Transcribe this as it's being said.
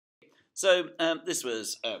So this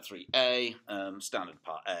was 3A, standard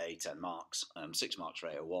part A, 10 marks, 6 marks for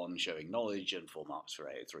AO1 showing knowledge, and 4 marks for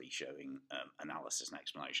AO3 showing analysis and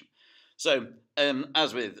explanation. So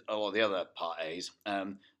as with a lot of the other part A's,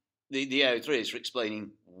 the AO3 is for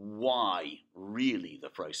explaining why really the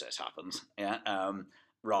process happens,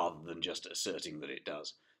 rather than just asserting that it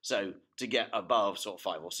does. So to get above sort of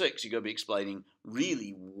 5 or 6, you've got to be explaining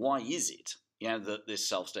really why is it that this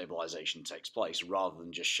self-stabilization takes place, rather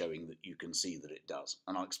than just showing that you can see that it does.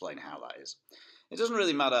 And I'll explain how that is. It doesn't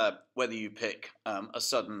really matter whether you pick a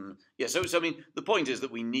sudden... So I mean, the point is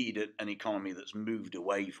that we need an economy that's moved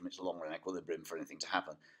away from its long-run equilibrium for anything to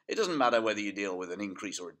happen. It doesn't matter whether you deal with an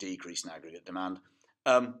increase or a decrease in aggregate demand.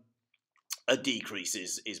 A decrease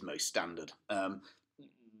is most standard.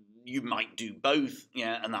 You might do both,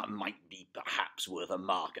 and that might be perhaps worth a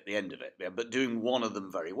mark at the end of it. But doing one of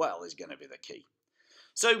them very well is going to be the key.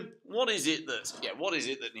 So, what is it that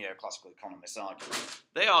neoclassical economists argue?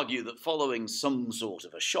 They argue that following some sort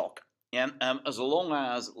of a shock, as long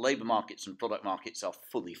as labour markets and product markets are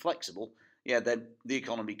fully flexible, then the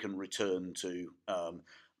economy can return to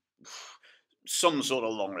some sort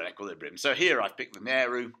of long-run equilibrium. So here I've picked the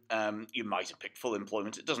Nehru. You might have picked full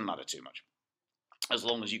employment. It doesn't matter too much, as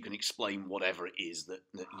long as you can explain whatever it is that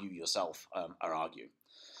you yourself are arguing.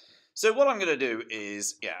 So what I'm going to do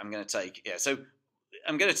is, I'm going to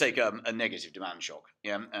take a negative demand shock.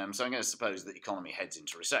 So I'm going to suppose that the economy heads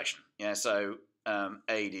into recession. So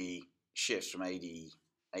AD shifts from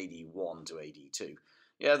AD1 to AD2.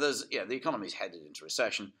 The economy is headed into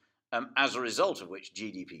recession. As a result of which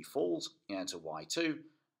GDP falls to Y2,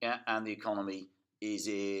 and the economy is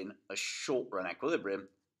in a short-run equilibrium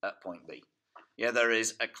at point B. There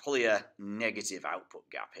is a clear negative output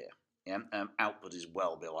gap here. Output is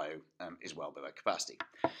well below capacity.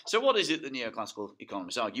 So what is it that neoclassical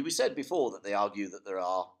economists argue? We said before that they argue that there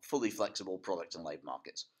are fully flexible product and labour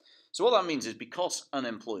markets. So what that means is, because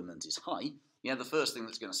unemployment is high, the first thing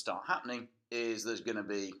that's going to start happening is there's going to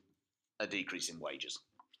be a decrease in wages.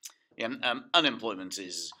 Unemployment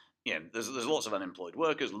is, there's lots of unemployed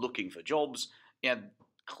workers looking for jobs.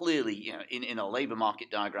 Clearly, in a labour market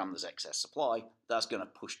diagram, there's excess supply. That's going to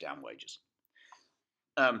push down wages.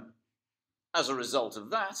 As a result of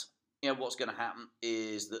that, what's going to happen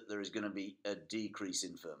is that there is going to be a decrease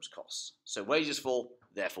in firms' costs. So wages fall,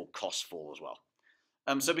 therefore costs fall as well.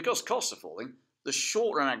 So because costs are falling, the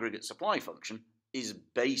short-run aggregate supply function is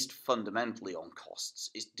based fundamentally on costs.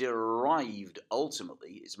 It's derived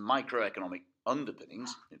ultimately, its microeconomic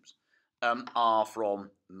underpinnings are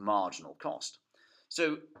from marginal cost.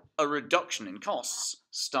 So a reduction in costs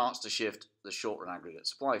starts to shift the short-run aggregate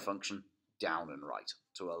supply function down and right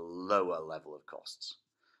to a lower level of costs.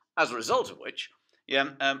 As a result of which,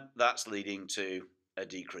 that's leading to a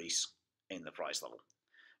decrease in the price level.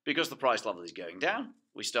 Because the price level is going down,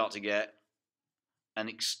 we start to get an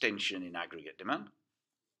extension in aggregate demand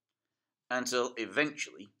until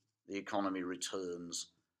eventually the economy returns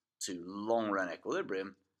to long-run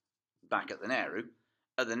equilibrium back at the Nehru.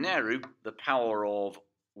 At the Nehru, the power of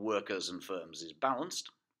workers and firms is balanced,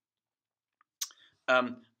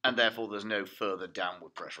 and therefore there's no further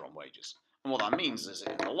downward pressure on wages. And what that means is,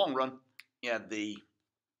 in the long run, the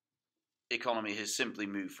economy has simply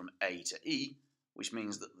moved from A to E, which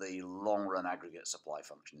means that the long-run aggregate supply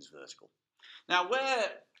function is vertical. Now, where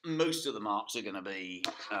most of the marks are going to be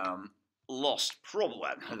lost, probably,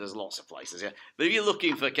 there's lots of places, but if you're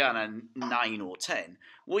looking for kind of 9 or 10,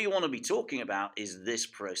 what you want to be talking about is this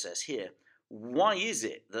process here. Why is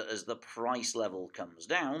it that as the price level comes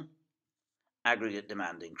down, aggregate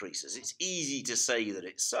demand increases? It's easy to say that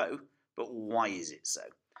it's so, but why is it so?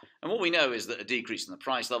 And what we know is that a decrease in the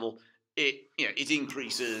price level, it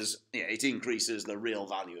increases the real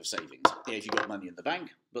value of savings. If you've got money in the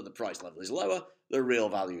bank, but the price level is lower, the real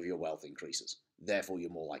value of your wealth increases. Therefore, you're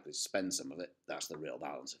more likely to spend some of it. That's the real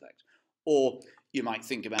balance effect. Or you might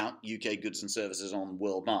think about UK goods and services on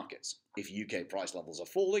world markets. If UK price levels are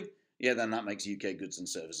falling, then that makes UK goods and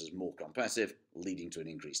services more competitive, leading to an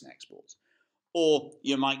increase in exports. Or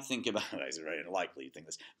you might think about, it's very unlikely you think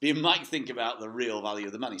this, but you might think about the real value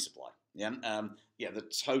of the money supply. The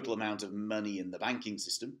total amount of money in the banking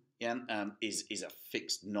system is a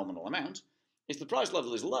fixed nominal amount. If the price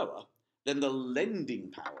level is lower, then the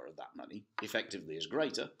lending power of that money effectively is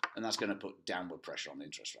greater, and that's going to put downward pressure on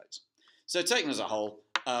interest rates. So taken as a whole,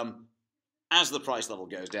 as the price level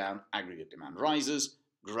goes down, aggregate demand rises,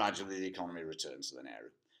 gradually the economy returns to the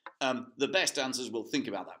Nehru. The best answers will think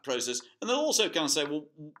about that process, and they'll also kind of say, well,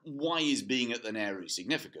 why is being at the Nehru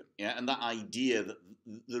significant? And that idea that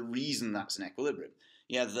the reason that's an equilibrium,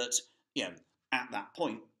 at that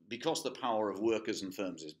point, because the power of workers and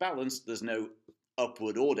firms is balanced, there's no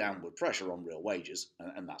upward or downward pressure on real wages,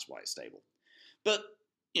 and that's why it's stable. But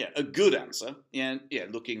yeah, a good answer,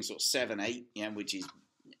 looking sort of 7, 8, which is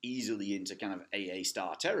easily into kind of AA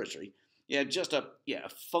star territory. Just a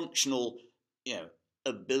functional,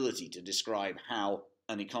 ability to describe how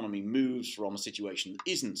an economy moves from a situation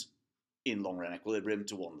that isn't in long run equilibrium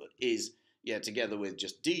to one that is. Together with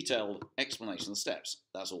just detailed explanation of steps.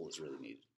 That's all that's really needed.